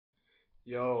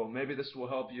Yo, maybe this will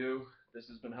help you. This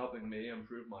has been helping me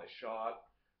improve my shot.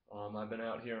 I've been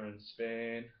out here in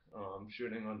Spain,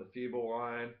 shooting on the feeble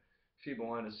line.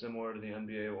 Feeble line is similar to the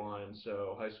NBA line,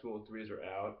 so high school threes are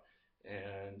out,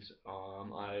 and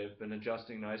I've been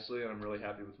adjusting nicely, and I'm really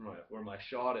happy with where my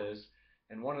shot is.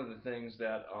 And one of the things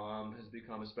that has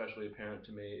become especially apparent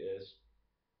to me is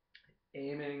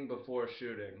aiming before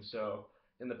shooting. So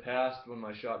in the past, when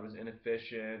my shot was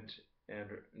inefficient and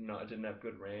didn't have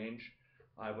good range,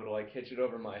 I would like hitch it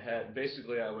over my head.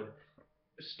 Basically, I would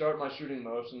start my shooting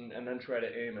motion and then try to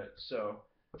aim it. So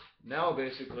now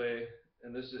basically,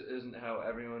 and this isn't how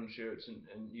everyone shoots,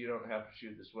 and you don't have to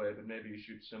shoot this way, but maybe you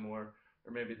shoot similar,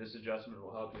 or maybe this adjustment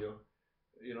will help you.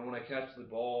 You know, when I catch the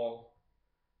ball,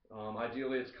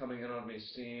 ideally it's coming in on me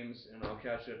seams, and I'll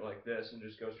catch it like this and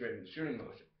just go straight into shooting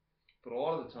motion. But a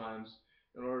lot of the times,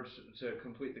 in order to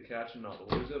complete the catch and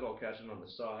not lose it, I'll catch it on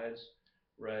the sides,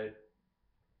 right,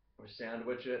 or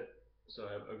sandwich it so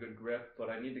I have a good grip. But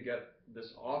I need to get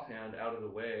this offhand out of the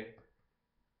way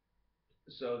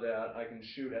so that I can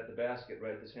shoot at the basket,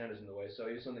 right? This hand is in the way. So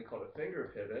I use something called a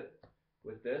finger pivot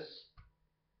with this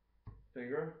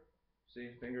finger, see,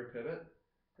 finger pivot,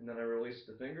 and then I release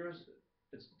the fingers.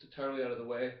 It's entirely out of the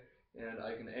way, and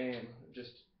I can aim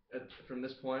just from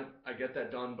this point. I get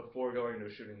that done before going to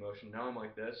a shooting motion. Now I'm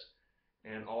like this,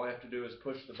 and all I have to do is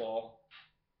push the ball,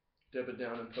 dip it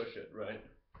down, and push it, right?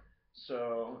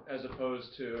 So as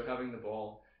opposed to having the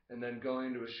ball and then going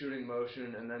into a shooting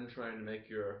motion and then trying to make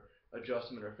your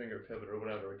adjustment or finger pivot or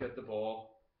whatever. Get the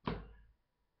ball,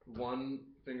 one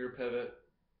finger pivot,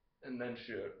 and then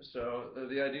shoot. So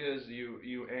the idea is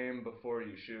you aim before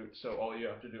you shoot, so all you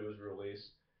have to do is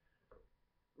release.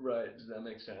 Right, does that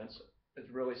make sense? It's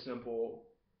really simple,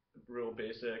 real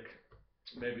basic.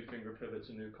 Maybe finger pivot's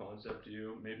a new concept to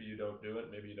you. Maybe you don't do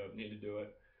it. Maybe you don't need to do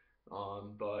it.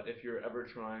 But if you're ever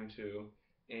trying to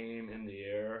aim in the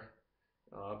air,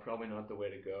 probably not the way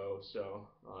to go. So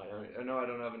I know I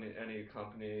don't have any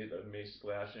company of me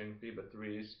splashing FIBA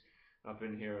threes up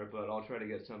in here, but I'll try to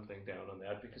get something down on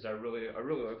that because I really like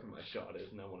where my shot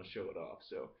is and I want to show it off.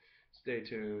 So stay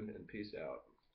tuned and peace out.